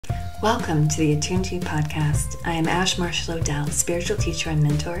Welcome to the Attuned to You podcast. I am Ash Marshall O'Dell, spiritual teacher and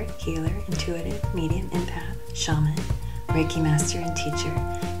mentor, healer, intuitive, medium, empath, shaman, Reiki master and teacher,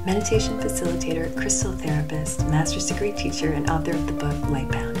 meditation facilitator, crystal therapist, master's degree teacher, and author of the book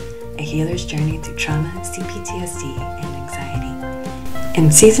Lightbound, A Healer's Journey Through Trauma, CPTSD, and Anxiety.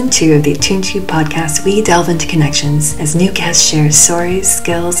 In Season 2 of the Attuned to You podcast, we delve into connections as new guests share stories,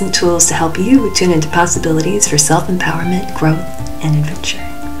 skills, and tools to help you tune into possibilities for self-empowerment, growth, and adventure.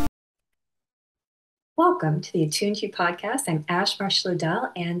 Welcome to the Attuned to You podcast. I'm Ash Marshall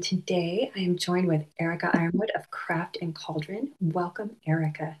O'Dell, and today I am joined with Erika Ironwood of Craft and Cauldron. Welcome,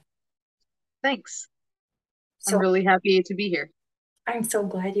 Erika. Thanks. I'm really happy to be here. I'm so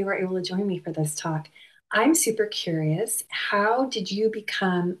glad you were able to join me for this talk. I'm super curious, how did you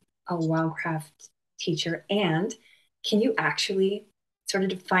become a Wildcraft teacher, and can you actually sort of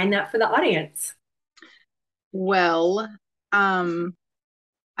define that for the audience? Well,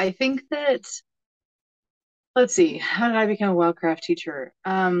 I think that, let's see, how did I become a Wildcraft teacher?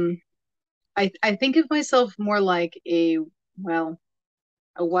 I think of myself more like a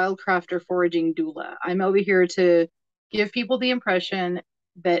wildcraft or foraging doula. I'm over here to give people the impression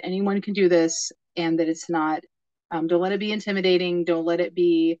that anyone can do this and that it's not, don't let it be intimidating. Don't let it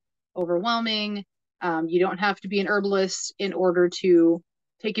be overwhelming. You don't have to be an herbalist in order to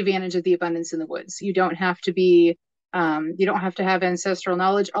take advantage of the abundance in the woods. You don't have to be, you don't have to have ancestral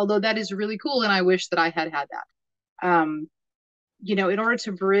knowledge, although that is really cool. And I wish that I had that. In order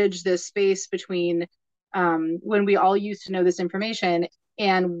to bridge this space between when we all used to know this information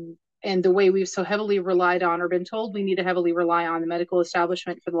and the way we've so heavily relied on or been told we need to heavily rely on the medical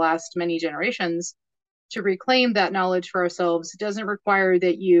establishment for the last many generations, to reclaim that knowledge for ourselves doesn't require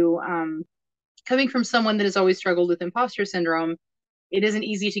that you, coming from someone that has always struggled with imposter syndrome, it isn't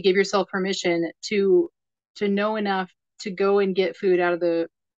easy to give yourself permission to know enough to go and get food out of the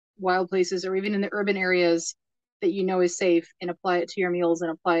wild places or even in the urban areas that you know is safe, and apply it to your meals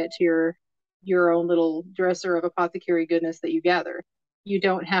and apply it to your own little dresser of apothecary goodness that you gather. You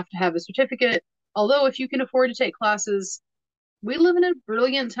don't have to have a certificate, although if you can afford to take classes, we live in a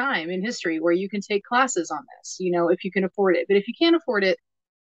brilliant time in history where you can take classes on this, if you can afford it. But if you can't afford it,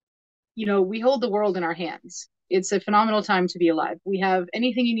 we hold the world in our hands. It's a phenomenal time to be alive. We have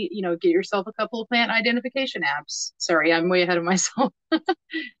anything you need, get yourself a couple of plant identification apps. Sorry, I'm way ahead of myself.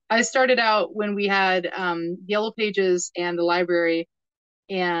 I started out when we had Yellow Pages and the library,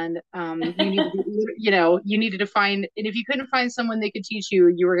 and you needed to find, and if you couldn't find someone that could teach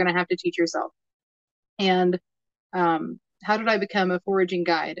you, you were going to have to teach yourself. And how did I become a foraging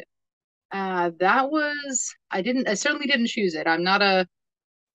guide? I certainly didn't choose it.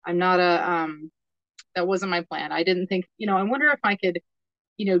 That wasn't my plan. I didn't think, I wonder if I could,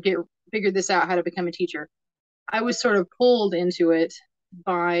 figure this out, how to become a teacher. I was sort of pulled into it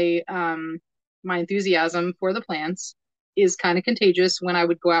by my enthusiasm for the plants is kind of contagious. When I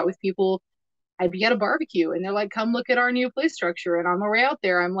would go out with people, I'd be at a barbecue and they're like, come look at our new play structure. And on my way out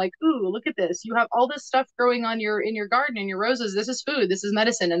there, I'm like, ooh, look at this. You have all this stuff growing in your garden and your roses. This is food. This is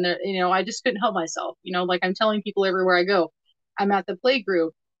medicine. And I just couldn't help myself, like I'm telling people everywhere I go. I'm at the play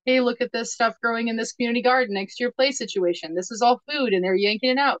group. Hey, look at this stuff growing in this community garden next to your play situation. This is all food, and they're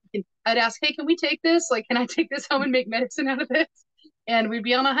yanking it out. I'd ask, hey, can we take this? Like, can I take this home and make medicine out of this? And we'd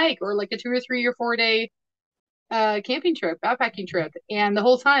be on a hike or like a 2 or 3 or 4 day camping trip, backpacking trip. And the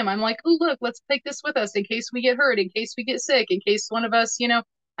whole time I'm like, oh, look, let's take this with us in case we get hurt, in case we get sick, in case one of us,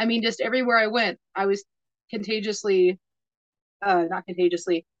 just everywhere I went, I was infectiously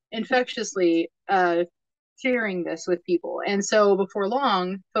sharing this with people. And so before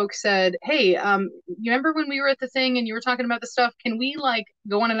long, folks said, hey, you remember when we were at the thing and you were talking about the stuff? Can we like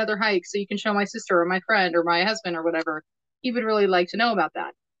go on another hike so you can show my sister or my friend or my husband or whatever? He would really like to know about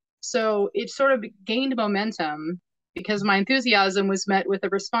that. So it sort of gained momentum because my enthusiasm was met with a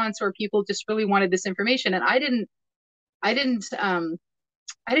response where people just really wanted this information. And it didn't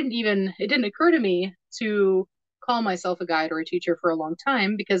occur to me to call myself a guide or a teacher for a long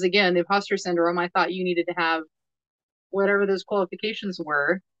time, because again, the imposter syndrome, I thought you needed to have whatever those qualifications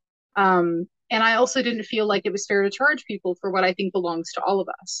were. And I also didn't feel like it was fair to charge people for what I think belongs to all of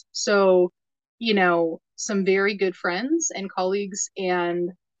us. So, some very good friends and colleagues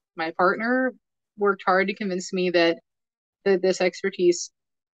and my partner worked hard to convince me that this expertise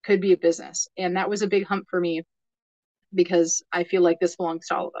could be a business. And that was a big hump for me because I feel like this belongs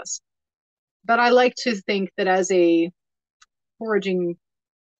to all of us. But I like to think that as a foraging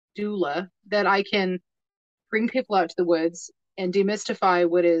doula, that I can bring people out to the woods and demystify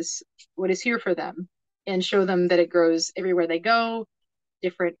what is here for them and show them that it grows everywhere they go,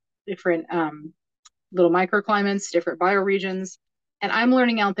 different little microclimates, different bioregions, And I'm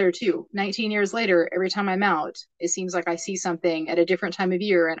learning out there too. 19 years later, every time I'm out, it seems like I see something at a different time of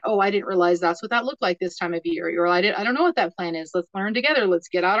year. And oh, I didn't realize that's what that looked like this time of year. Or I don't know what that plan is. Let's learn together. Let's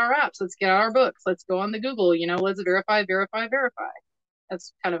get out our apps. Let's get out our books. Let's go on the Google, let's verify, verify, verify.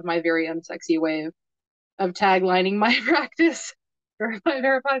 That's kind of my very unsexy way of taglining my practice. Verify,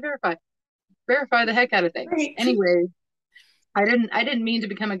 verify, verify. Verify the heck out of things. Right. Anyway, I didn't mean to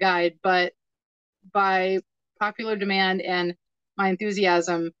become a guide, but by popular demand and my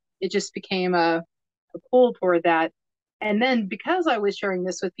enthusiasm, it just became a pull toward that. And then because I was sharing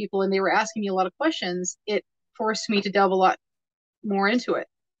this with people and they were asking me a lot of questions, it forced me to delve a lot more into it,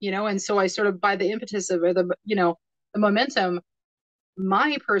 and so I sort of, by the impetus of the momentum,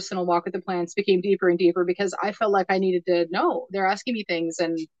 my personal walk with the plants became deeper and deeper because I felt like I needed to know. They're asking me things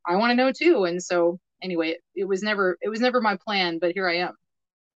and I want to know too. And so anyway, it was never my plan, but here I am.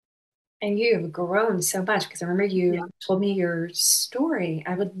 And you've grown so much because I remember Yeah. you told me your story.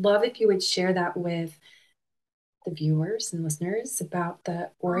 I would love if you would share that with the viewers and listeners about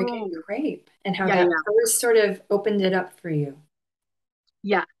the Oregon Oh, grape and how yeah, that yeah, first sort of opened it up for you.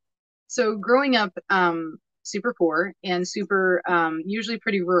 yeah. So growing up, super poor and super, usually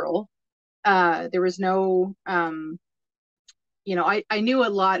pretty rural, there was no, I knew a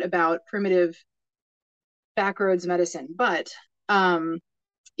lot about primitive backroads medicine, but um,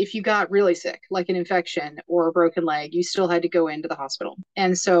 if you got really sick, like an infection or a broken leg, you still had to go into the hospital.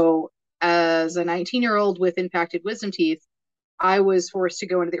 And so, as a 19-year-old with impacted wisdom teeth, I was forced to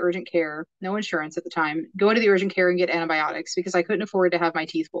go into the urgent care, no insurance at the time, go into the urgent care and get antibiotics because I couldn't afford to have my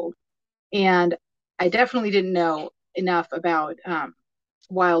teeth pulled. And I definitely didn't know enough about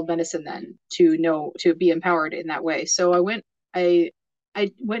wild medicine then to be empowered in that way. So I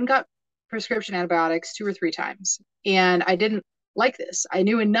I went and got prescription antibiotics 2 or 3 times, and I didn't like this. I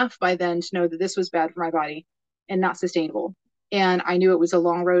knew enough by then to know that this was bad for my body and not sustainable. And I knew it was a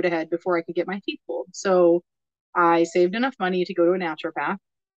long road ahead before I could get my teeth pulled. So I saved enough money to go to a naturopath,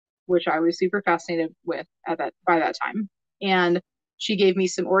 which I was super fascinated with at that by that time. And she gave me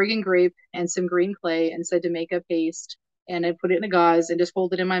some Oregon grape and some green clay and said to make a paste, and I put it in a gauze and just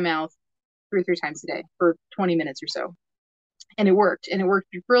hold it in my mouth 3 times a day for 20 minutes or so. And it worked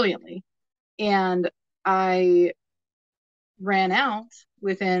brilliantly. And I ran out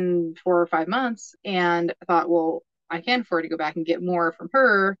within 4 or 5 months and I thought, well, I can't afford to go back and get more from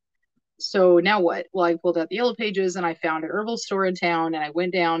her. So now what? Well, I pulled out the yellow pages and I found an herbal store in town and I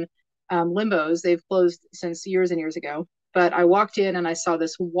went down Limbo's. They've closed since years and years ago. But I walked in and I saw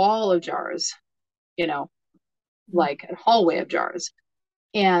this wall of jars, you know, like a hallway of jars.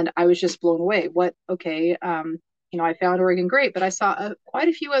 And I was just blown away. What? Okay. I found Oregon grape, but I saw quite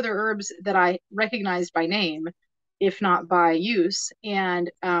a few other herbs that I recognized by name, if not by use, and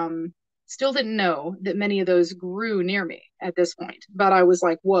still didn't know that many of those grew near me at this point. But I was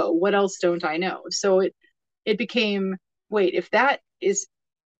like, whoa, what else don't I know? So it became, wait, if that is,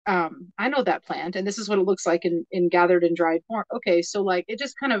 I know that plant, and this is what it looks like in gathered and dried form. Okay, so like it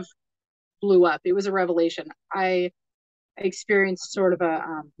just kind of blew up. It was a revelation. I experienced sort of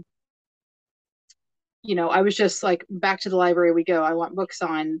I was just like, back to the library we go. I want books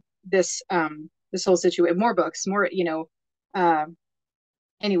on this whole situation, more books, more, uh,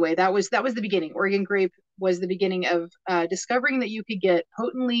 anyway, that was the beginning. Oregon grape was the beginning of discovering that you could get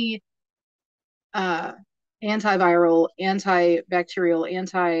potently uh, antiviral, antibacterial,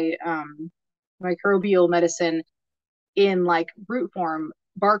 microbial medicine in like root form,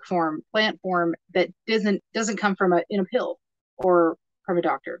 bark form, plant form that doesn't come from in a pill or from a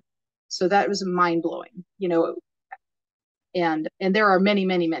doctor. So that was mind blowing, and there are many,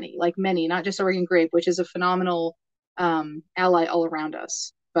 many, many, like many, not just Oregon grape, which is a phenomenal ally all around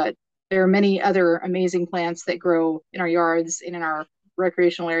us, but there are many other amazing plants that grow in our yards and in our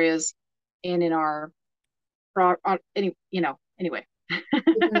recreational areas and in our anyway.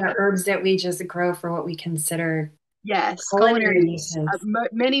 Even the herbs that we just grow for what we consider Yes, culinary culinary use. uses.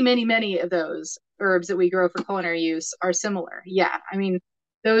 Many, many, many of those herbs that we grow for culinary use are similar. Yeah, I mean,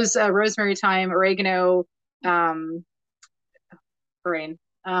 those rosemary, thyme, oregano, um, brain.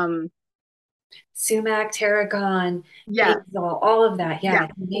 Sumac, tarragon, Yeah, basil, all of that. yeah, Yeah,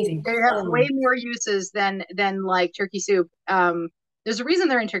 it's amazing. they have way Clove. more uses than like turkey soup. There's a reason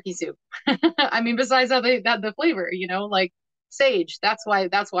they're in turkey soup. I mean, besides the flavor, like sage. That's why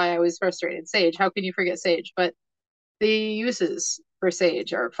I was frustrated. Sage. How can you forget sage? But the uses for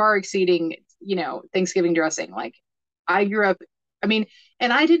sage are far exceeding, Thanksgiving dressing. Like I grew up, I mean,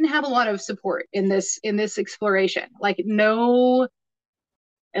 and I didn't have a lot of support in this exploration. Like no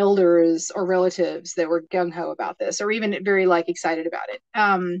elders or relatives that were gung ho about this, or even very like excited about it.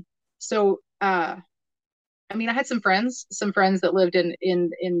 So I mean, I had some friends that lived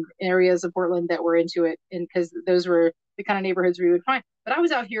in areas of Portland that were into it, and because those were the kind of neighborhoods we would find. But I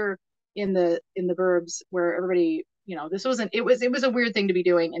was out here in the burbs where everybody, this wasn't. It was a weird thing to be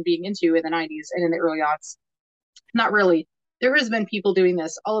doing and being into in the '90s and in the early aughts. Not really. There has been people doing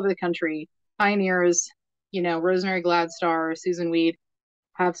this all over the country, pioneers. Rosemary Gladstar, Susan Weed,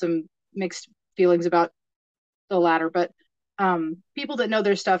 have some mixed feelings about the latter, but people that know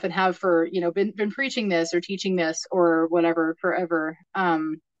their stuff and have for been preaching this or teaching this or whatever forever.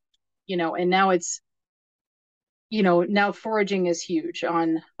 And now it's now foraging is huge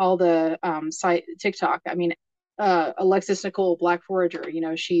on all the site TikTok. I mean, Alexis Nicole, Black Forager,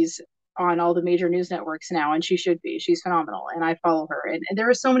 she's on all the major news networks now, and she should be. She's phenomenal, and I follow her. And there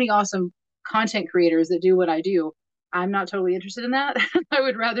are so many awesome content creators that do what I do. I'm not totally interested in that. I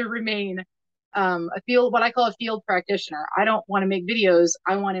would rather remain what I call a field practitioner. I don't want to make videos.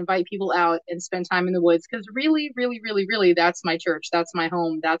 I want to invite people out and spend time in the woods because really, really, really, really, that's my church. That's my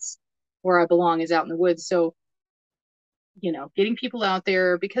home. That's where I belong, is out in the woods. So getting people out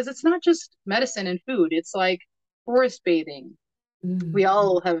there, because it's not just medicine and food. It's like forest bathing. We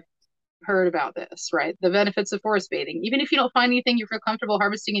all have heard about this, right? The benefits of forest bathing. Even if you don't find anything you feel comfortable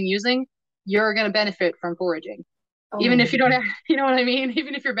harvesting and using, you're going to benefit from foraging. Even if you don't have, you know what I mean?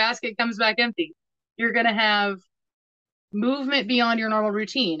 Even if your basket comes back empty, you're going to have movement beyond your normal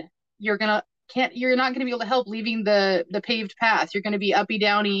routine. You're not going to be able to help leaving the paved path. You're going to be uppy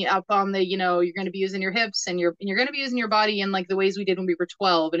downy up on the, you're going to be using your hips, and you're going to be using your body in like the ways we did when we were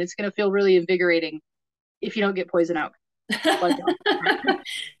 12, and it's going to feel really invigorating if you don't get poison oak.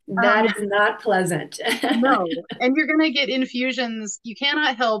 That is not pleasant. No, and you're going to get infusions. You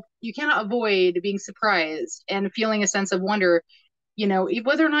cannot avoid being surprised and feeling a sense of wonder,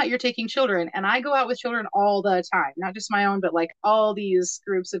 whether or not you're taking children. And I go out with children all the time, not just my own, but like all these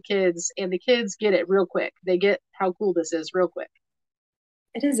groups of kids, and the kids get it real quick. They get how cool this is real quick.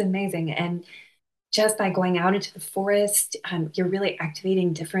 It is amazing. And just by going out into the forest, you're really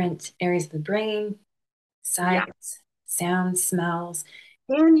activating different areas of the brain, Yeah. sights, sounds, smells.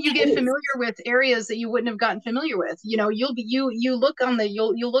 And you get familiar with areas that you wouldn't have gotten familiar with. You look on the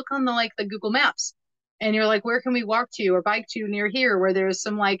like the Google Maps, and you're like, where can we walk to or bike to near here where there's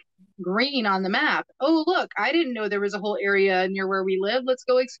some like green on the map? Oh, look, I didn't know there was a whole area near where we live. Let's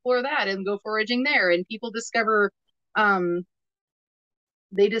go explore that and go foraging there. And people um,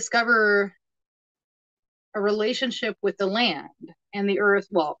 discover a relationship with the land and the earth.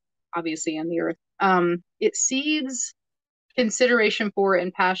 Well, obviously, and the earth. It seeds consideration for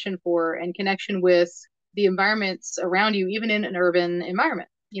and passion for and connection with the environments around you, even in an urban environment.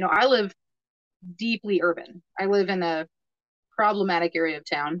 I live deeply urban. I live in a problematic area of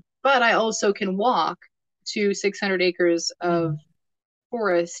town, but I also can walk to 600 acres of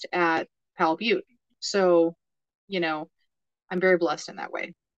forest at Powell Butte. So, I'm very blessed in that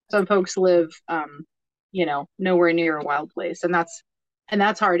way. Some folks live, nowhere near a wild place, and that's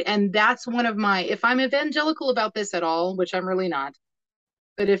hard. And that's one of if I'm evangelical about this at all, which I'm really not,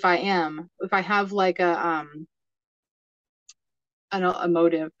 but if I have like a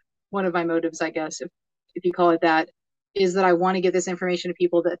motive, one of my motives, I guess, if you call it that, is that I want to get this information to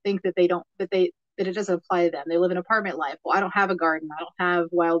people that think that that it doesn't apply to them. They live an apartment life. Well, I don't have a garden. I don't have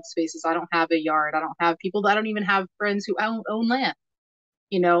wild spaces. I don't have a yard. I don't have people. I don't even have friends who own land.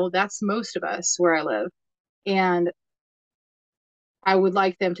 That's most of us where I live. And I would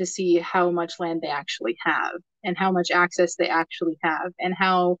like them to see how much land they actually have and how much access they actually have, and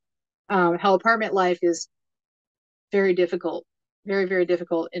how apartment life is very difficult, very, very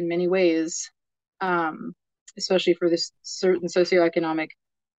difficult in many ways, especially for this certain socioeconomic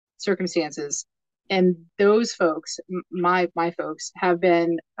circumstances. And those folks, my folks, have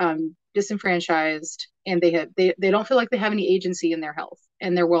been disenfranchised, and they don't feel like they have any agency in their health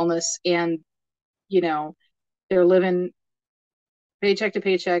and their wellness, and they're living paycheck to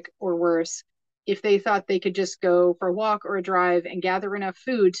paycheck or worse. If they thought they could just go for a walk or a drive and gather enough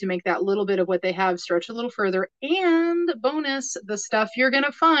food to make that little bit of what they have stretch a little further, and bonus, the stuff you're going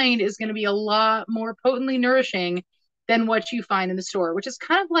to find is going to be a lot more potently nourishing than what you find in the store, which is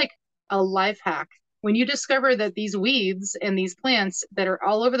kind of like a life hack. When you discover that these weeds and these plants that are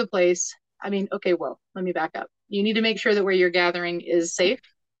all over the place, I mean, okay, well, let me back up. You need to make sure that where you're gathering is safe.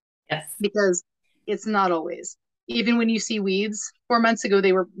 Yes. Because it's not always. Even when you see weeds, 4 months ago,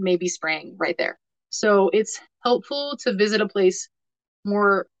 they were maybe spraying right there. So it's helpful to visit a place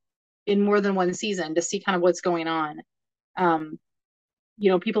in more than one season to see kind of what's going on.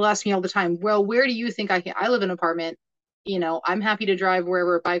 People ask me all the time, well, where do you think I live in an apartment. I'm happy to drive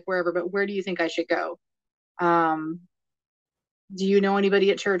wherever, bike wherever, but where do you think I should go? Do you know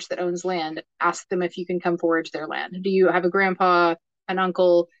anybody at church that owns land? Ask them if you can come forage their land. Do you have a grandpa, an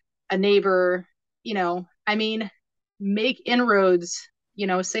uncle, a neighbor? I mean, make inroads,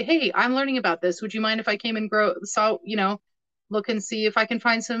 say, hey, I'm learning about this. Would you mind if I came and look and see if I can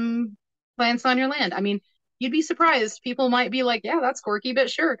find some plants on your land? I mean, you'd be surprised. People might be like, yeah, that's quirky, but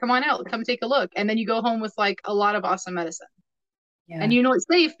sure, come on out, come take a look. And then you go home with like a lot of awesome medicine. And Yeah. it's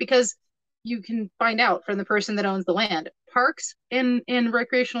safe because you can find out from the person that owns the land. Parks in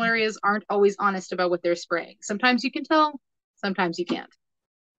recreational areas aren't always honest about what they're spraying. Sometimes you can tell, sometimes you can't.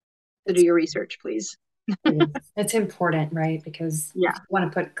 So do It's your research, please. it's important, right? Because if Yeah. you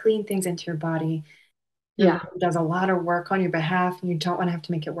want to put clean things into your body, your Yeah. body does a lot of work on your behalf, and you don't want to have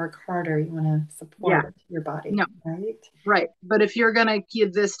to make it work harder. You want to Yeah. support your body, No. right? Right. But if you're gonna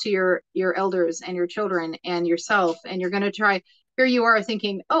give this to your elders and your children and yourself, and you're gonna try, here you are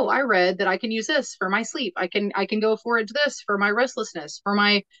thinking, oh, I read that I can use this for my sleep. I can go forage this for my restlessness, for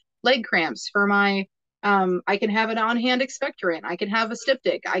my leg cramps, for my I can have an on-hand expectorant, I can have a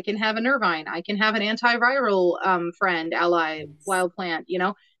styptic, I can have a nervine, I can have an antiviral friend, ally, Yes. wild plant,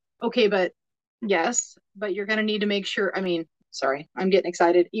 Okay, but yes, but you're gonna need to make sure, I mean, sorry, I'm getting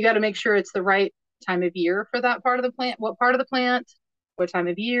excited. You got to make sure it's the right time of year for that part of the plant, what part of the plant, what time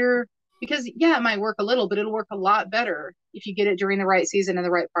of year. Because yeah, it might work a little, but it'll work a lot better if you get it during the right season and the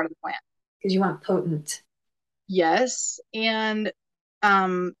right part of the plant. Because you want potent. Yes, and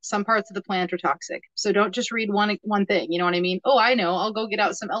some parts of the plant are toxic. So don't just read one thing. You know what I mean? Oh, I know. I'll go get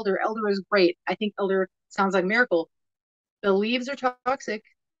out some elder. Elder is great. I think elder sounds like a miracle. The leaves are toxic.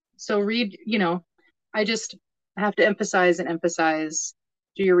 So read, I just have to emphasize and emphasize,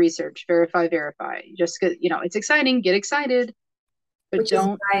 do your research, verify, verify. Just get, it's exciting, get excited, but Which is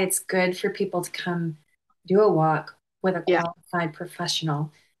don't, why it's good for people to come do a walk with a yeah, qualified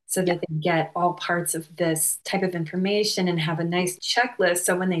professional so yeah, that they get all parts of this type of information and have a nice checklist.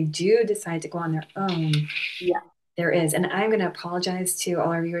 So when they do decide to go on their own, yeah. there is. And I'm going to apologize to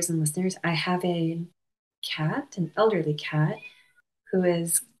all our viewers and listeners. I have a cat, an elderly cat, who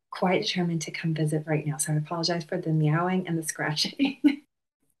is quite determined to come visit right now. So I apologize for the meowing and the scratching.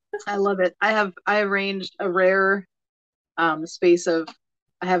 I love it. I arranged a rare space of,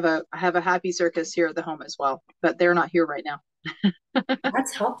 I have a happy circus here at the home as well, but they're not here right now.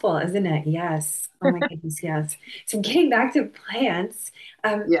 That's helpful, isn't it? Yes. Oh my goodness, yes. So getting back to plants,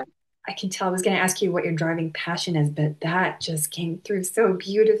 um, Yeah, I can tell I was going to ask you what your driving passion is, but that just came through so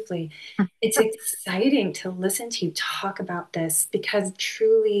beautifully. It's exciting to listen to you talk about this because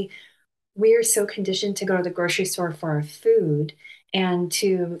truly we're so conditioned to go to the grocery store for our food and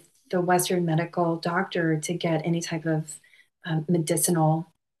to the Western medical doctor to get any type of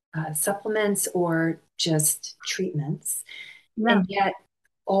medicinal supplements or just treatments. yeah, And yet,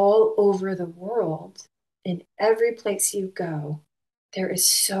 all over the world, in every place you go, there is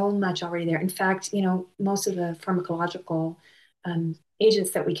so much already there. In fact, most of the pharmacological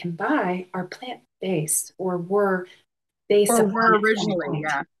agents that we can buy are plant-based or were based or upon were at some originally, point.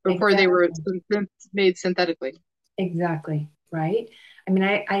 yeah, before they were Exactly. made synthetically. Exactly. Right. I mean,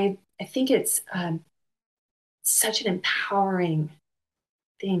 I think it's such an empowering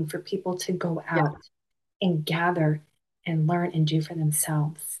thing for people to go Yeah, out and gather and learn and do for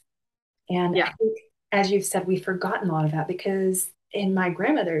themselves. And I yeah, think, as you've said, we've forgotten a lot of that because in my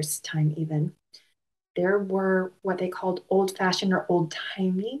grandmother's time, even, there were what they called old fashioned or old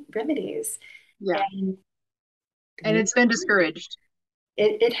timey remedies. yeah. And And we, it's been discouraged.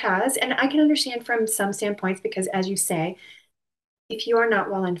 it has. And I can understand from some standpoints because, as you say, if you are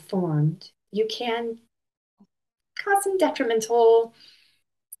not well informed, you can cause some detrimental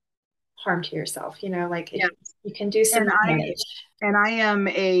harm to yourself. Like Yeah. you can do And some I damage. and I am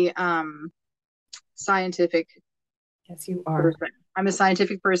a scientific Yes, you are. person. I'm a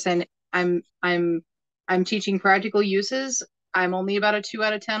scientific person. I'm teaching practical uses. I'm only about a 2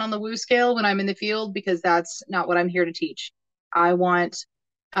 out of 10 on the woo scale when I'm in the field because that's not what I'm here to teach. I want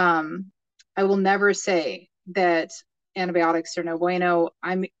um I will never say that antibiotics are no bueno.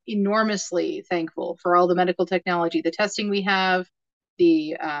 I'm enormously thankful for all the medical technology, the testing we have,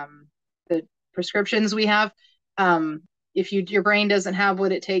 the prescriptions we have. Um if your brain doesn't have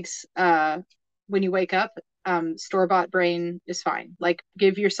what it takes when you wake up, store bought brain is fine. Like,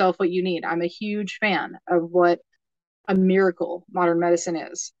 give yourself what you need. I'm a huge fan of what a miracle modern medicine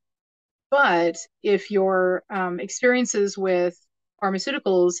is. But if your experiences with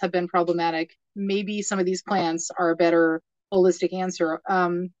pharmaceuticals have been problematic, maybe some of these plants are a better holistic answer.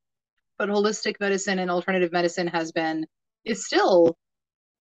 But holistic medicine and alternative medicine is still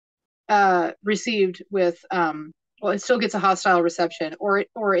received with well, it still gets a hostile reception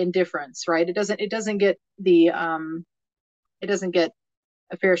or indifference, right? It doesn't get the it doesn't get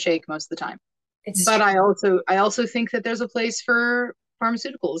a fair shake most of the time. It's But true. I also think that there's a place for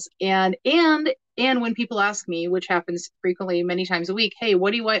pharmaceuticals. And when people ask me, which happens frequently, many times a week, hey,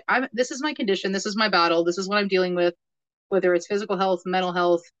 what do you want? This is my condition, this is my battle, this is what I'm dealing with, whether it's physical health, mental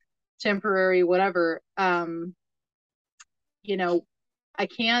health, temporary, whatever. You know, I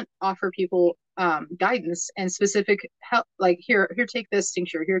can't offer people guidance and specific help. Like here, take this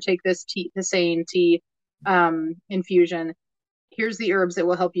tincture. Here, take this tea, Hussein tea infusion. Here's the herbs that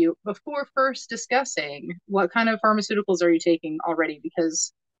will help you before first discussing what kind of pharmaceuticals are you taking already,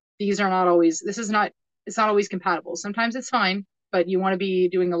 because these are not always. This is not. It's not always compatible. Sometimes it's fine, but you want to be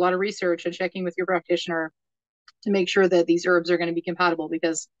doing a lot of research and checking with your practitioner to make sure that these herbs are going to be compatible,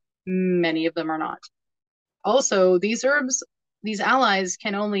 because many of them are not. Also, these herbs, these allies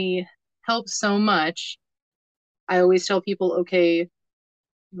can only help so much. I always tell people, okay,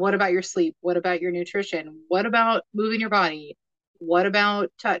 what about your sleep? What about your nutrition? What about moving your body? What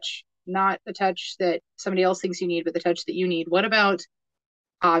about touch? Not the touch that somebody else thinks you need, but the touch that you need. What about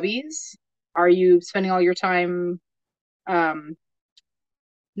hobbies? Are you spending all your time um,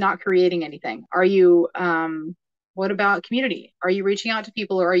 not creating anything? What about community? Are you reaching out to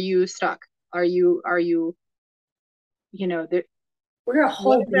people, or are you stuck? Are you, you know, there, We're a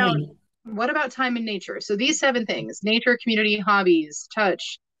what whole about being. what about time in nature? So these 7 things: nature, community, hobbies,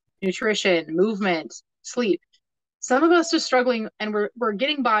 touch, nutrition, movement, sleep. Some of us are struggling, and we're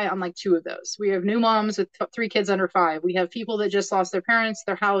getting by on like 2 of those. We have new moms with 3 kids under 5. We have people that just lost their parents,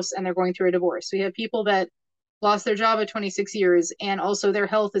 their house, and they're going through a divorce. We have people that lost their job at 26 years and also their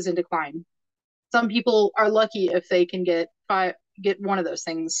health is in decline. Some people are lucky if they can get one of those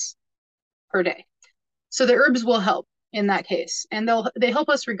things per day. So the herbs will help in that case, and they help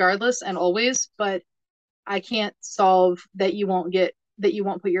us regardless and always. But I can't solve that you won't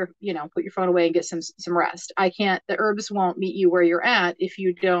put your phone away and get some rest. I can't. The herbs won't meet you where you're at if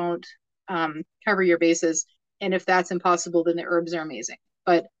you don't cover your bases. And if that's impossible, then the herbs are amazing.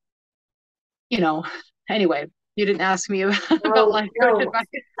 But you know, anyway, you didn't ask me about Oh, life coach no, advice.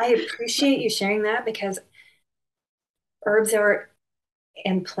 I appreciate you sharing that because herbs are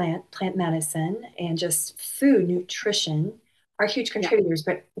and plant medicine and just food nutrition are huge Yeah, contributors,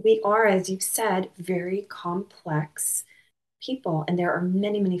 but we are, as you've said, very complex people, and there are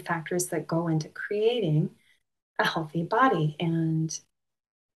many factors that go into creating a healthy body. And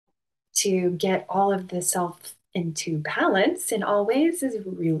to get all of the self into balance in all ways is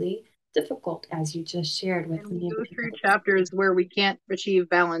really difficult, as you just shared with and we many of the go people through that we chapters where we can't achieve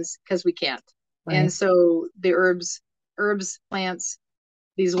balance because we can't. And right. so the herbs, plants,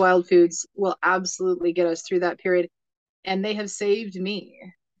 these wild foods will absolutely get us through that period. And they have saved me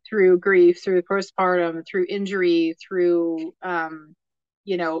through grief, through postpartum, through injury, through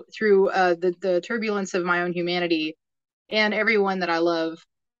through the turbulence of my own humanity, and everyone that I love,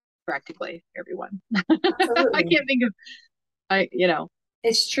 practically everyone. I Absolutely. can't think of I you know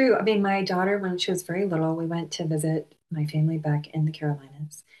It's true. I mean, my daughter, when she was very little, we went to visit my family back in the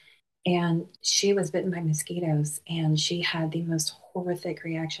Carolinas, and she was bitten by mosquitoes, and she had the most horrific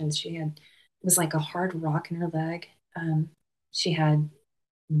reactions. It was like a hard rock in her leg. She had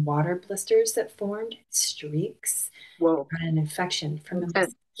water blisters that formed, streaks, Whoa, and an infection from the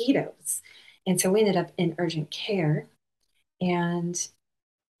intense. mosquitoes. And so we ended up in urgent care, and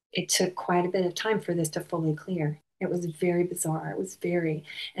it took quite a bit of time for this to fully clear. It was very bizarre. It was very,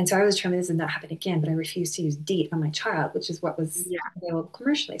 and so I was determined this would not happen again, but I refused to use DEET on my child, which is what was Yeah, available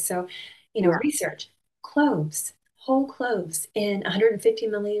commercially. So, yeah, research, cloves, whole cloves in 150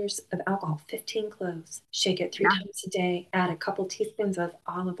 milliliters of alcohol, 15 cloves, shake it three yeah. times a day, add a couple teaspoons of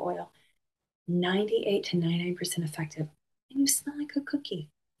olive oil, 98 to 99% effective, and you smell like a cookie.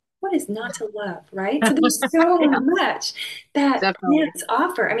 What is not to love, right? So there's so Yeah, much that definitely. plants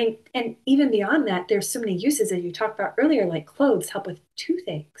offer. I mean, and even beyond that, there's so many uses that you talked about earlier, like cloves help with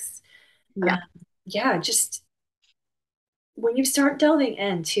toothaches. Yeah, Um, yeah, just when you start delving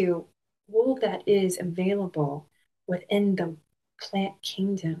into all that is available within the plant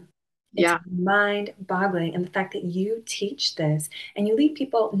kingdom, it's yeah, mind-boggling. And the fact that you teach this and you lead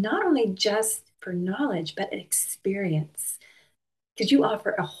people not only just for knowledge, but experience, because you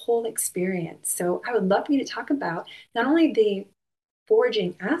offer a whole experience. So I would love for you to talk about not only the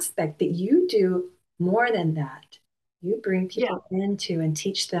foraging aspect, but you do more than that. You bring yeah. people into and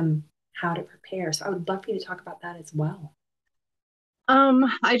teach them how to prepare. So I would love for you to talk about that as well.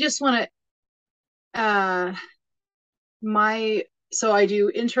 I just want to my so I do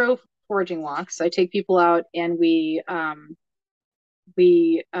intro foraging walks. I take people out and we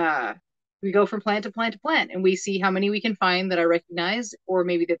we go from plant to plant to plant, and we see how many we can find that I recognize or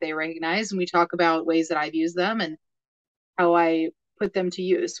maybe that they recognize, and we talk about ways that I've used them. And how I put them to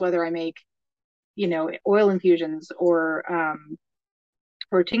use, whether I make, oil infusions or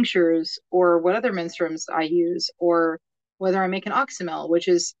tinctures or what other menstruums I use, or whether I make an oxymel, which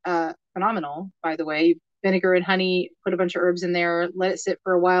is phenomenal, by the way. Vinegar and honey, put a bunch of herbs in there, let it sit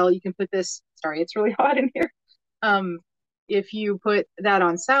for a while. You can put this, sorry, it's really hot in here. Um, if you put that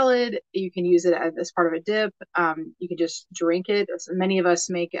on salad, you can use it as part of a dip. You can just drink it. So many of us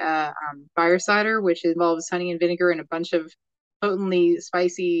make a fire cider, which involves honey and vinegar and a bunch of potently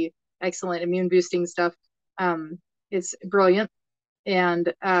spicy, excellent immune boosting stuff. It's brilliant.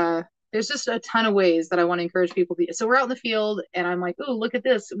 And there's just a ton of ways that I want to encourage people to. So we're out in the field and I'm like, oh, look at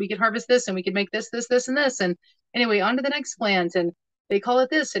this. We could harvest this and we could make this, and this. And anyway, on to the next plant. And they call it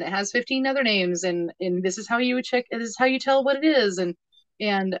this and it has 15 other names. And this is how you would check. This is how you tell what it is. And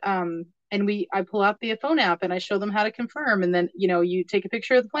I pull out the phone app and I show them how to confirm. And then, you take a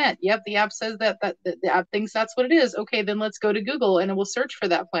picture of the plant. Yep. The app says that the app thinks that's what it is. Okay. Then let's go to Google and we'll search for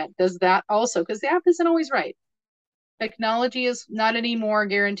that plant. Does that also, because the app isn't always right. Technology is not any more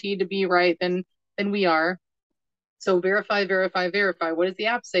guaranteed to be right than we are. So verify, verify, verify. What does the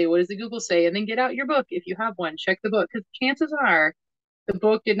app say? What does the Google say? And then get out your book if you have one. Check the book, because chances are the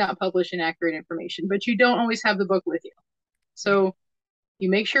book did not publish inaccurate information, but you don't always have the book with you. So you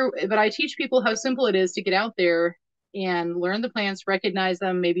make sure, but I teach people how simple it is to get out there and learn the plants, recognize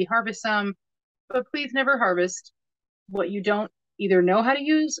them, maybe harvest some, but please never harvest what you don't either know how to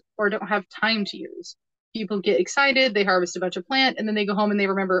use or don't have time to use. People get excited, they harvest a bunch of plant, and then they go home and they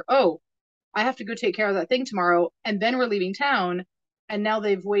remember, oh, I have to go take care of that thing tomorrow, and then we're leaving town, and now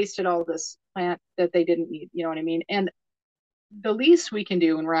they've wasted all this plant that they didn't need. You know what I mean? And the least we can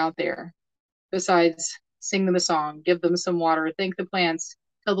do when we're out there, besides sing them a song, give them some water, thank the plants,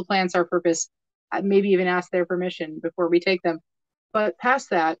 tell the plants our purpose, maybe even ask their permission before we take them. But past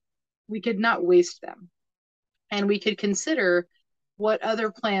that, we could not waste them. And we could consider what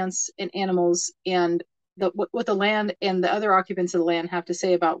other plants and animals and what the land and the other occupants of the land have to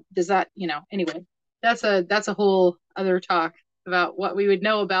say about, does that, anyway, that's a whole other talk about what we would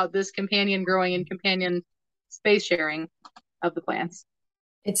know about this companion growing and companion space sharing of the plants.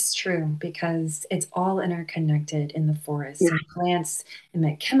 It's true, because it's all interconnected in the forest. Yeah. And plants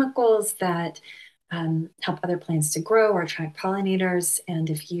emit chemicals that help other plants to grow or attract pollinators. And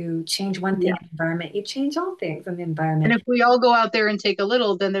if you change one thing in the environment, you change all things in the environment. And if we all go out there and take a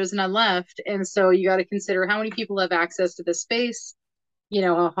little, then there's none left. And so you got to consider how many people have access to this space.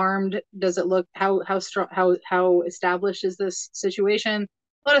 How harmed does it look? How strong? How established is this situation?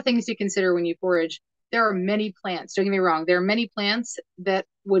 A lot of things to consider when you forage. There are many plants. Don't get me wrong. There are many plants that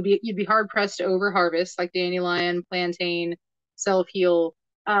you'd be hard pressed to over harvest, like dandelion, plantain, self heal.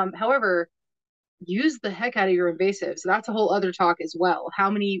 However, use the heck out of your invasives. So that's a whole other talk as well. How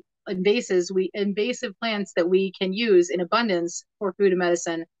many invasive plants that we can use in abundance for food and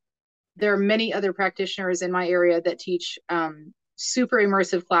medicine. There are many other practitioners in my area that teach super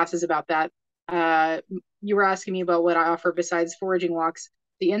immersive classes about that. You were asking me about what I offer besides foraging walks,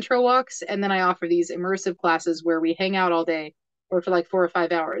 the intro walks, and then I offer these immersive classes where we hang out all day or for like 4 or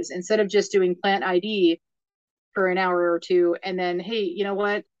 5 hours instead of just doing plant ID for an hour or two. And then, hey, you know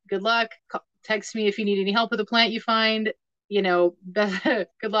what? Good luck. Text me if you need any help with a plant you find, good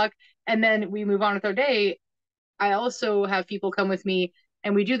luck. And then we move on with our day. I also have people come with me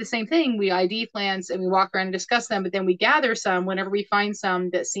and we do the same thing. We ID plants and we walk around and discuss them, but then we gather some whenever we find some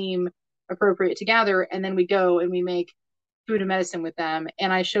that seem appropriate to gather. And then we go and we make food and medicine with them.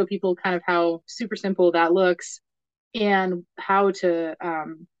 And I show people kind of how super simple that looks and how to,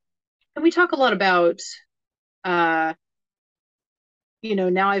 and we talk a lot about, now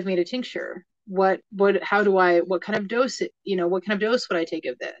I've made a tincture. What kind of dose, what kind of dose would I take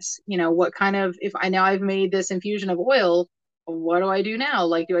of this? If I've made this infusion of oil, what do I do now?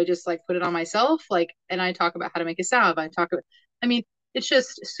 Like, do I just like put it on myself? And I talk about how to make a salve. It's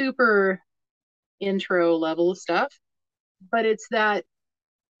just super intro level stuff, but it's that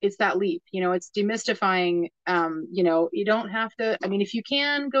leap, it's demystifying. You don't have to, if you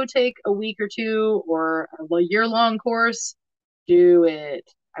can go take a week or two or a year-long course, do it.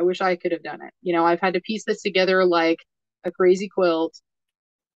 I wish I could have done it. I've had to piece this together like a crazy quilt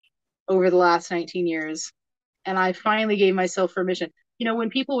over the last 19 years. And I finally gave myself permission. When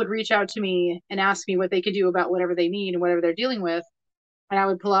people would reach out to me and ask me what they could do about whatever they need and whatever they're dealing with, and I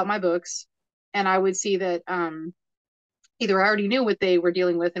would pull out my books and I would see that either I already knew what they were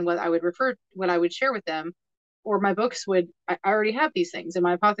dealing with and what I would share with them, or my books I already have these things in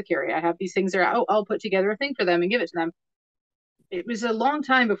my apothecary. I have these things there. I'll put together a thing for them and give it to them. It was a long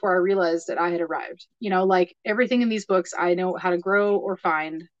time before I realized that I had arrived. Like everything in these books, I know how to grow or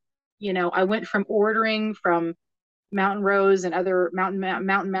find. I went from ordering from mountain rose and other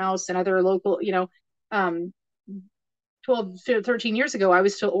mountain mouse and other local, 12 to 13 years ago, I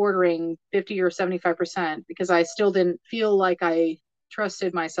was still ordering 50 or 75% because I still didn't feel like I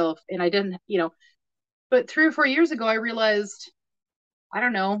trusted myself. And I didn't, but 3 or 4 years ago, I realized, I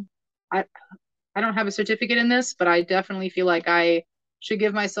don't know, I, I don't have a certificate in this, but I definitely feel like I should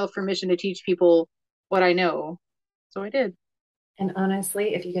give myself permission to teach people what I know. So I did. And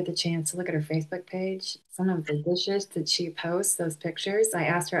honestly, if you get the chance to look at her Facebook page, some of the dishes that she posts, those pictures, I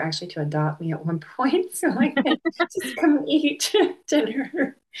asked her actually to adopt me at one point so I could just come eat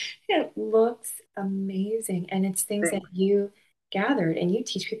dinner. It looks amazing. And it's things that Thanks. you gathered and you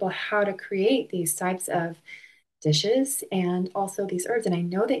teach people how to create these types of dishes and also these herbs. And I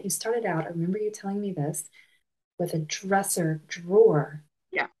know that you started out, I remember you telling me this, with a dresser drawer.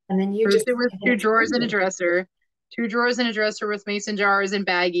 Yeah. And then you First, just it was kind of two drawers and a expanded. dresser, 2 drawers and a dresser with mason jars and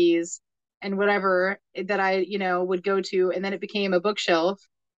baggies and whatever that I, would go to. And then it became a bookshelf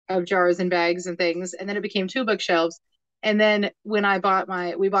of jars and bags and things. And then it became two bookshelves. And then when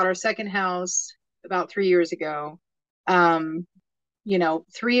we bought our second house about 3 years ago, um,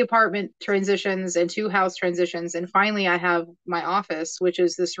 three apartment transitions and two house transitions. And finally, I have my office, which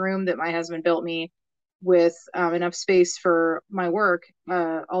is this room that my husband built me with enough space for my work,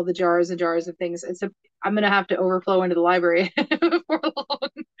 all the jars and jars of things. I'm going to have to overflow into the library before long.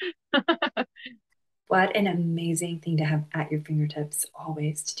 What an amazing thing to have at your fingertips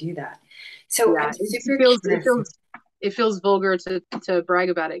always to do that. So Yeah, I'm it super feels, it curious. feels, it feels vulgar to brag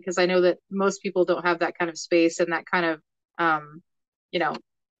about it because I know that most people don't have that kind of space and that kind of, you know,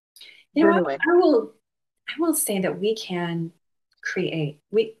 You but know, anyway, I will say that we can create.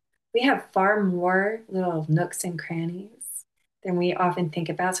 We have far more little nooks and crannies than we often think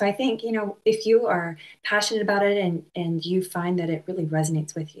about. So I think, if you are passionate about it and you find that it really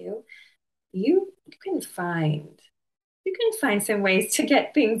resonates with you, you can find some ways to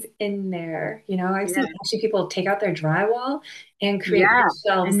get things in there. I've yeah, seen actually people take out their drywall and create yeah.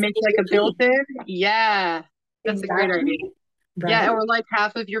 bookshelves And make in like a between. built-in. Yeah, that's a great idea. Exactly. Yeah, Right? or like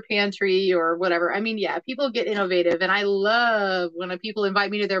half of your pantry or whatever. I mean, yeah, people get innovative, and I love when people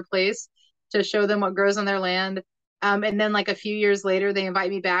invite me to their place to show them what grows on their land. And then like a few years later, they invite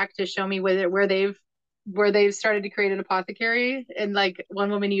me back to show me where they've started to create an apothecary. And like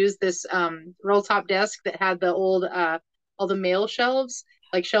one woman used this roll top desk that had the old all the mail shelves,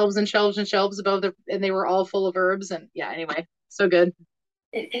 like shelves and shelves and shelves above and they were all full of herbs. And yeah, anyway, so good.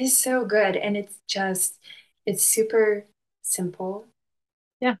 It is so good. And it's super simple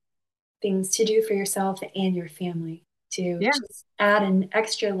Yeah, things to do for yourself and your family to yeah, just add an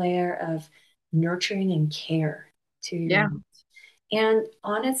extra layer of nurturing and care to your yeah. life. And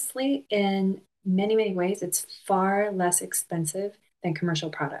honestly, in many, many ways, it's far less expensive than commercial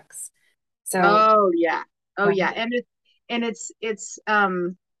products. So, Oh yeah. Oh right? yeah. And it's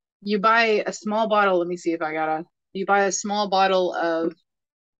you buy a small bottle, let me see if I gotta you buy a small bottle of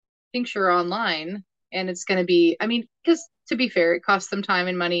tincture online and it's gonna be because to be fair, it costs them time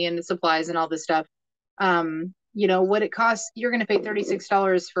and money and supplies and all this stuff. What it costs, you're gonna pay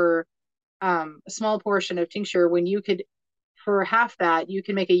 $36 for a small portion of tincture when you could for half that you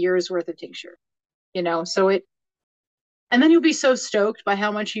can make a year's worth of tincture. So and then you'll be so stoked by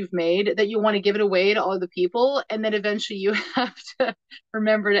how much you've made that you want to give it away to all the people. And then eventually you have to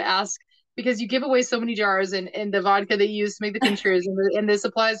remember to ask because you give away so many jars and the vodka they use to make the tinctures and the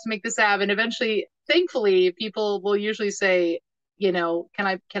supplies to make the salve. And eventually, thankfully, people will usually say, can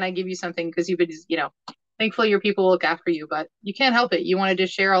I give you something? Because you've been, thankfully your people look after you, but you can't help it. You want to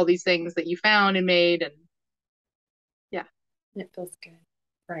just share all these things that you found and made. And yeah, It feels good,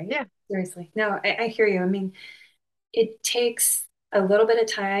 right? yeah, Seriously. No, I hear you. I mean, it takes a little bit of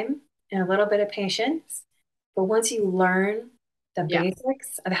time and a little bit of patience, but once you learn the yeah,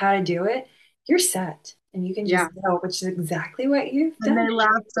 basics of how to do it, you're set and you can yeah. just go, which is exactly what you've And done. they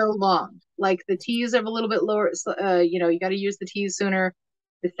last so long. Like the teas have a little bit lower. You got to use the teas sooner.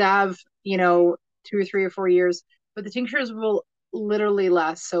 The salve, 2 or 3 or 4 years, but the tinctures will literally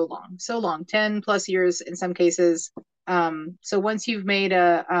last so long, 10 plus years in some cases. So once you've made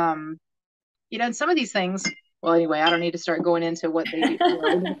and some of these things. Well, anyway, I don't need to start going into what they do.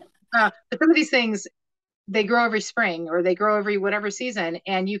 But some of these things they grow every spring or they grow every whatever season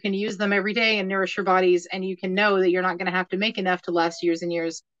and you can use them every day and nourish your bodies and you can know that you're not going to have to make enough to last years and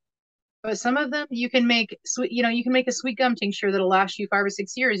years, but some of them you can make sweet, you can make a sweet gum tincture that'll last you 5 or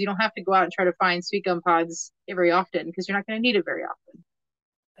 6 years. You don't have to go out and try to find sweet gum pods very often because you're not going to need it very often.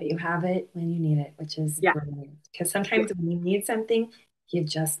 But you have it when you need it, which is Yeah, brilliant. Because yeah, sometimes when you need something, you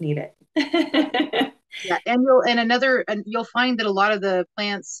just need it. yeah. And you'll find that a lot of the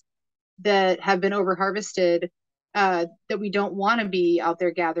plants that have been over harvested that we don't want to be out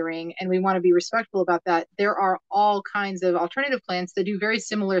there gathering, and we want to be respectful about that, there are all kinds of alternative plants that do very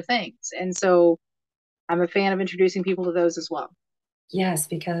similar things. And so I'm a fan of introducing people to those as well. Yes,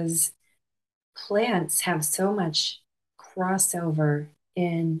 because plants have so much crossover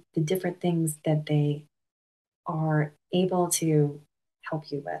in the different things that they are able to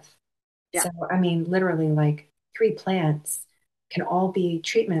help you with. Yeah. So, I mean, literally, like three plants can all be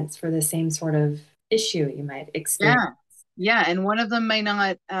treatments for the same sort of issue you might Yeah. experience. Yeah. And one of them may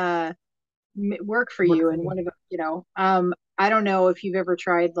not work for Work you. for And you. one of them, I don't know if you've ever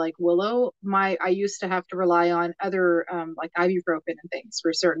tried like willow. I used to have to rely on other like ibuprofen and things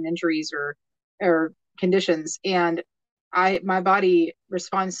for certain injuries or conditions. And my body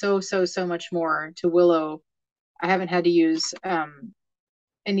responds so much more to willow. I haven't had to use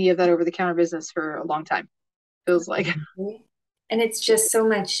any of that over the counter business for a long time. Feels like. And it's just so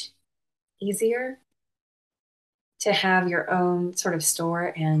much easier to have your own sort of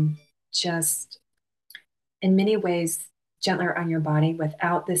store and just in many ways gentler on your body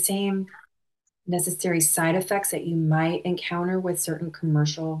without the same necessary side effects that you might encounter with certain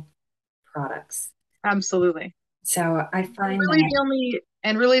commercial products. Absolutely. So I And find really that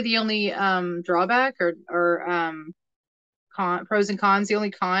the only drawback or pros and cons. The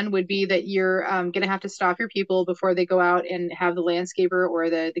only con would be that you're going to have to stop your people before they go out and have the landscaper or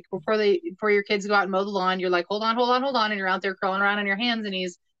before your kids go out and mow the lawn. You're like, hold on, and you're out there crawling around on your hands, and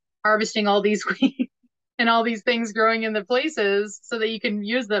he's harvesting all these weeds and all these things growing in the places so that you can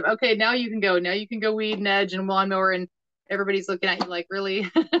use them. Okay, now you can go. Now you can go weed and edge and lawnmower, and everybody's looking at you like,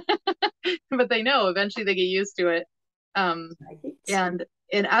 really? But they know eventually they get used to it. Um, right,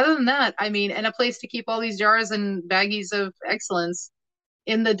 and other than that, I mean, and a place to keep all these jars and baggies of excellence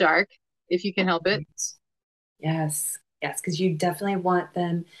in the dark, if you can help it. right. Yes, yes, because you definitely want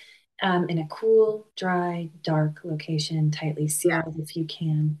them in a cool, dry, dark location, tightly Yeah. sealed if you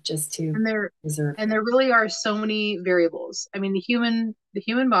can, just to And there preserve and them. there really are so many variables. I mean, the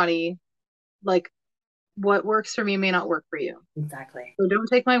human body, like what works for me may not work for you. Exactly. So don't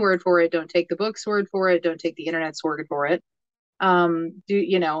take my word for it. Don't take the book's word for it. Don't take the internet's word for it. Do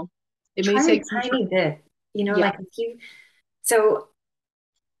it may Try a take some tiny bit, yeah, like if you, so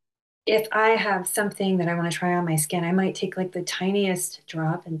if I have something that I want to try on my skin, I might take like the tiniest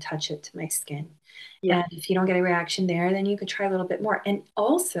drop and touch it to my skin. yeah, And if you don't get a reaction there, then you could try a little bit more. And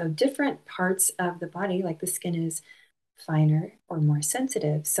also, different parts of the body, like the skin, is finer or more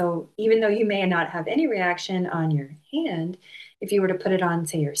sensitive. So even though you may not have any reaction on your hand, if you were to put it on,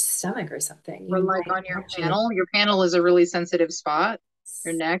 say, your stomach or something, or you like might on your actually. panel. Your panel is a really sensitive spot,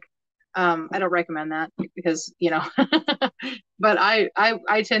 your neck. I don't recommend that because, but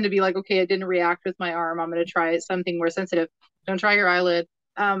I tend to be like, okay, it didn't react with my arm. I'm going to try something more sensitive. Don't try your eyelid.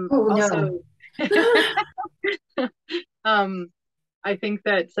 Oh Also, no. um, I think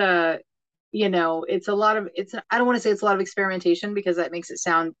that, I don't want to say it's a lot of experimentation because that makes it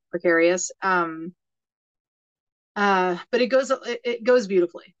sound precarious. But it goes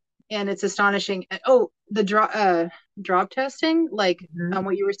beautifully, and it's astonishing. Oh, the drop testing, like Mhm.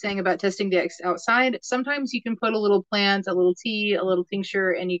 what you were saying about testing the outside. Sometimes you can put a little plant, a little tea, a little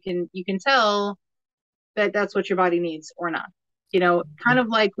tincture, and you can tell that that's what your body needs or not. Kind of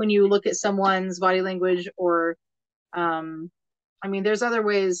like when you look at someone's body language or um, I mean, there's other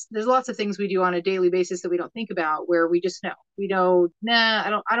ways. There's lots of things we do on a daily basis that we don't think about where we just know. We know,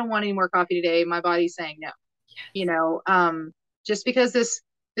 nah, I don't want any more coffee today. My body's saying no you know just because this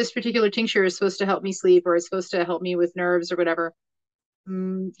particular tincture is supposed to help me sleep or it's supposed to help me with nerves or whatever.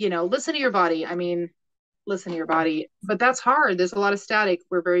 Listen to your body. I mean, listen to your body, but that's hard. There's a lot of static.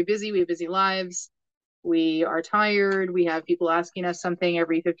 We're very busy. We have busy lives. We are tired. We have people asking us something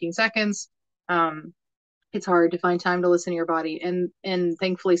every 15 seconds. It's hard to find time to listen to your body, and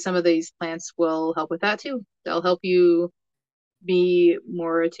thankfully some of these plants will help with that too. They'll help you be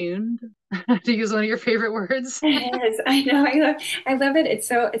more attuned, to use one of your favorite words. Yes, I know. I love it. It's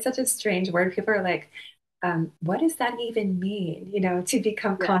such a strange word. People are like, what does that even mean? To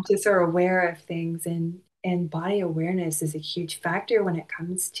become Yeah. conscious or aware of things, and body awareness is a huge factor when it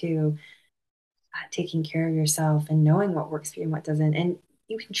comes to taking care of yourself and knowing what works for you and what doesn't. And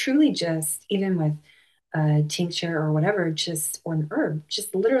you can truly just, even with a tincture or whatever, or an herb,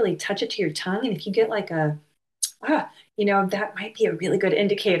 just literally touch it to your tongue. And if you get like that might be a really good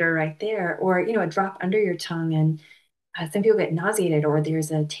indicator right there. Or, a drop under your tongue and some people get nauseated, or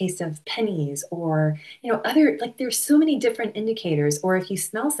there's a taste of pennies, or, other, like there's so many different indicators. Or if you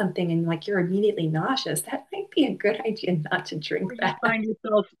smell something and like you're immediately nauseous, that might be a good idea not to Or drink you that. find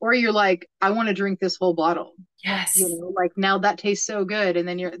yourself, or you're like, I want to drink this whole bottle. Yes. Like now that tastes so good. And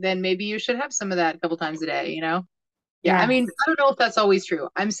then maybe you should have some of that a couple times a day. Yeah, I mean, Yes. I don't know if that's always true.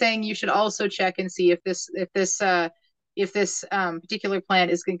 I'm saying you should also check and see if this particular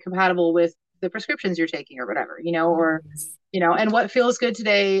plant is compatible with the prescriptions you're taking or whatever, or Yes. and what feels good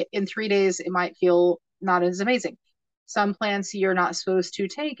today in 3 days, it might feel not as amazing. Some plants you're not supposed to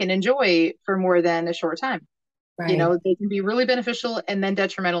take and enjoy for more than a short time. Right. They can be really beneficial and then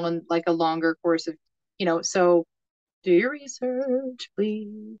detrimental in like a longer course of, so do your research,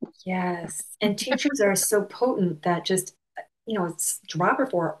 please. Yes. And tinctures are so potent that just, it's drop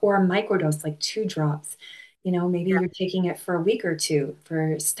or a microdose, like 2 drops. Maybe Yeah, you're taking it for a week or two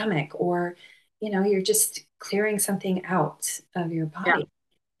for stomach, or, you're just clearing something out of your yeah, body.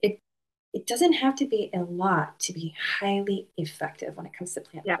 It it doesn't have to be a lot to be highly effective when it comes to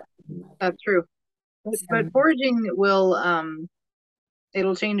plant yeah, therapy, in my opinion. that's true. But So, foraging will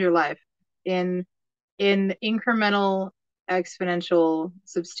it'll change your life in incremental, exponential,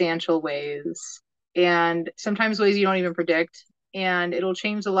 substantial ways, and sometimes ways you don't even predict. And it'll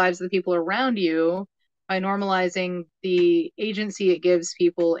change the lives of the people around you by normalizing the agency it gives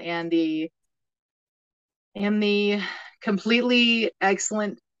people and the completely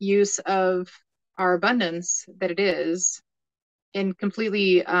excellent use of our abundance that it is in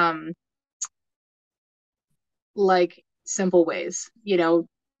completely like simple ways.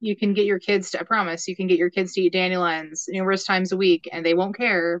 You can get your kids to, I promise, you can get your kids to eat dandelions numerous times a week and they won't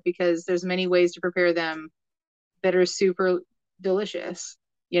care because there's many ways to prepare them that are super delicious,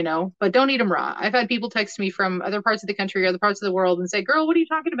 but don't eat them raw. I've had people text me from other parts of the country or other parts of the world and say, "Girl, what are you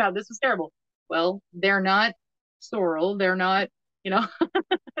talking about? This was terrible." Well, they're not sorrel. They're not, you know,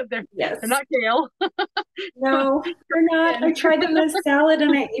 they're yes. not kale. No, they're not. I And tried them as salad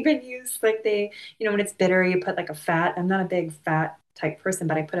and I even used like when it's bitter, you put like a fat. I'm not a big fat type person,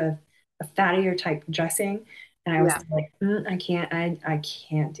 but I put a fattier type dressing. And I was yeah. like, I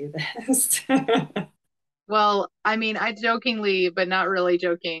can't do this. Well, I mean, I jokingly, but not really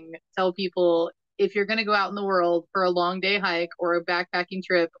joking, tell people if you're going to go out in the world for a long day hike or a backpacking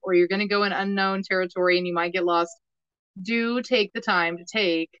trip, or you're going to go in unknown territory and you might get lost, do take the time to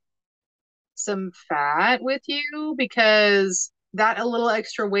take some fat with you because that a little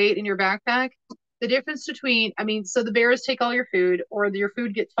extra weight in your backpack, the difference between, I mean, so the bears take all your food or your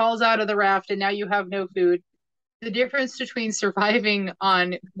food gets falls out of the raft and now you have no food. The difference between surviving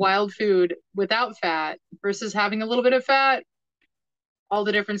on wild food without fat versus having a little bit of fat, all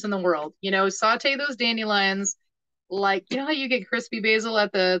the difference in the world. Saute those dandelions like, how you get crispy basil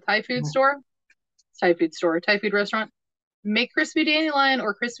at the Thai food restaurant? Make crispy dandelion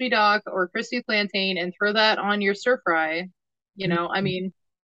or crispy dock or crispy plantain and throw that on your stir fry. I mean,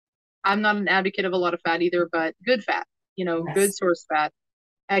 I'm not an advocate of a lot of fat either, but good fat, good Yes. source fat,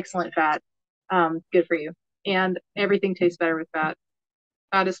 excellent fat, good for you. And everything tastes better with fat.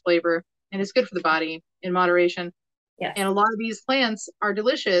 Fat is flavor and it's good for the body in moderation. Yes. And a lot of these plants are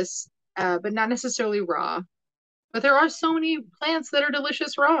delicious, but not necessarily raw. But there are so many plants that are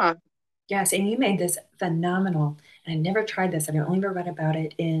delicious raw. Yes. And you made this phenomenal. And I never tried this. I've only ever read about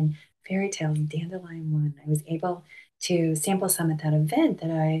it in fairy tales, dandelion one. I was able to sample some at that event that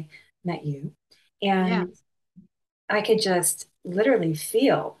I met you. Yeah, And I could just literally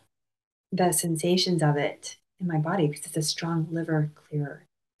feel the sensations of it in my body because it's a strong liver clearer.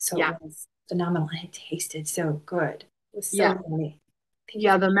 So yeah, it was phenomenal. And it tasted so good. It was yeah. so yummy. Thank you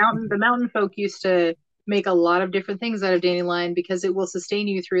Yeah, for the sharing. mountain folk used to make a lot of different things out of dandelion because it will sustain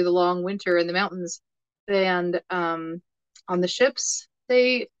you through the long winter in the mountains. And on the ships,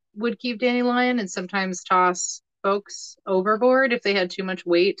 they would keep dandelion and sometimes toss folks overboard if they had too much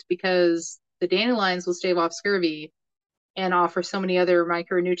weight because the dandelions will stave off scurvy and offer so many other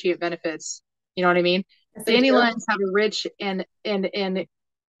micronutrient benefits. You know what I mean? Yes, I do. Dandelions have a rich and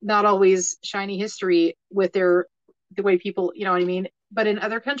not always shiny history with the way people, you know what I mean? But in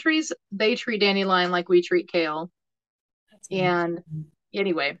other countries, they treat dandelion like we treat kale. That's And amazing.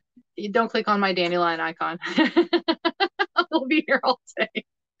 anyway, you don't click on my dandelion icon. I'll be here all day.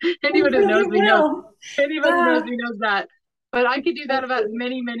 I Anyone who really knows me knows. will. Anyone who knows Ah, me knows that. But I could do that thank about you.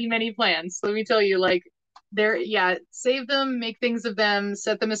 many, many, many plants. Let me tell you, like, yeah, save them, make things of them,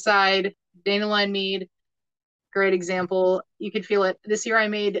 set them aside. Dandelion mead, great example. You could feel it. This year I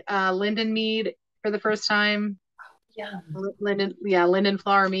made linden mead for the first time. Yum. Linden, yeah, linden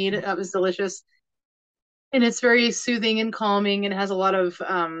flower mead. That was delicious. And it's very soothing and calming and has a lot of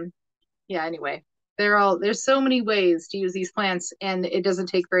yeah, anyway. There's so many ways to use these plants and it doesn't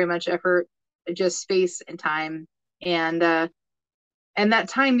take very much effort, just space and time. And that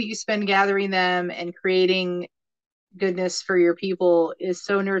time that you spend gathering them and creating goodness for your people is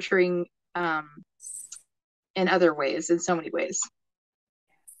so nurturing in other ways, in so many ways.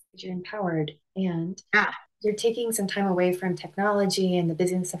 You're empowered. And Yeah. you're taking some time away from technology and the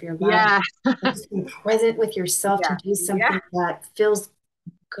busyness of your life, Yeah. and just being present with yourself to Yeah. do Yeah. something that feels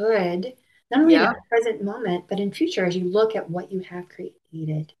good, not only in Yeah. that present moment, but in future as you look at what you have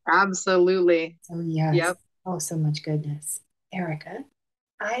created. Absolutely. So yes, Yep. oh, so much goodness. Erica,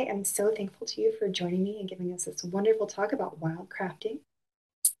 I am so thankful to you for joining me and giving us this wonderful talk about wild crafting.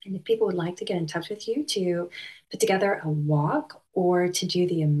 And if people would like to get in touch with you to put together a walk or to do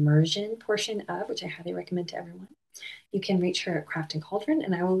the immersion portion of, which I highly recommend to everyone, you can reach her at Craft and Cauldron,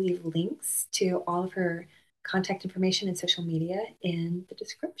 and I will leave links to all of her contact information and social media in the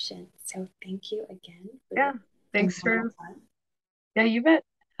description. So thank you again for Yeah. this Thanks phenomenal for, time. yeah, you bet.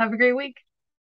 Have a great week.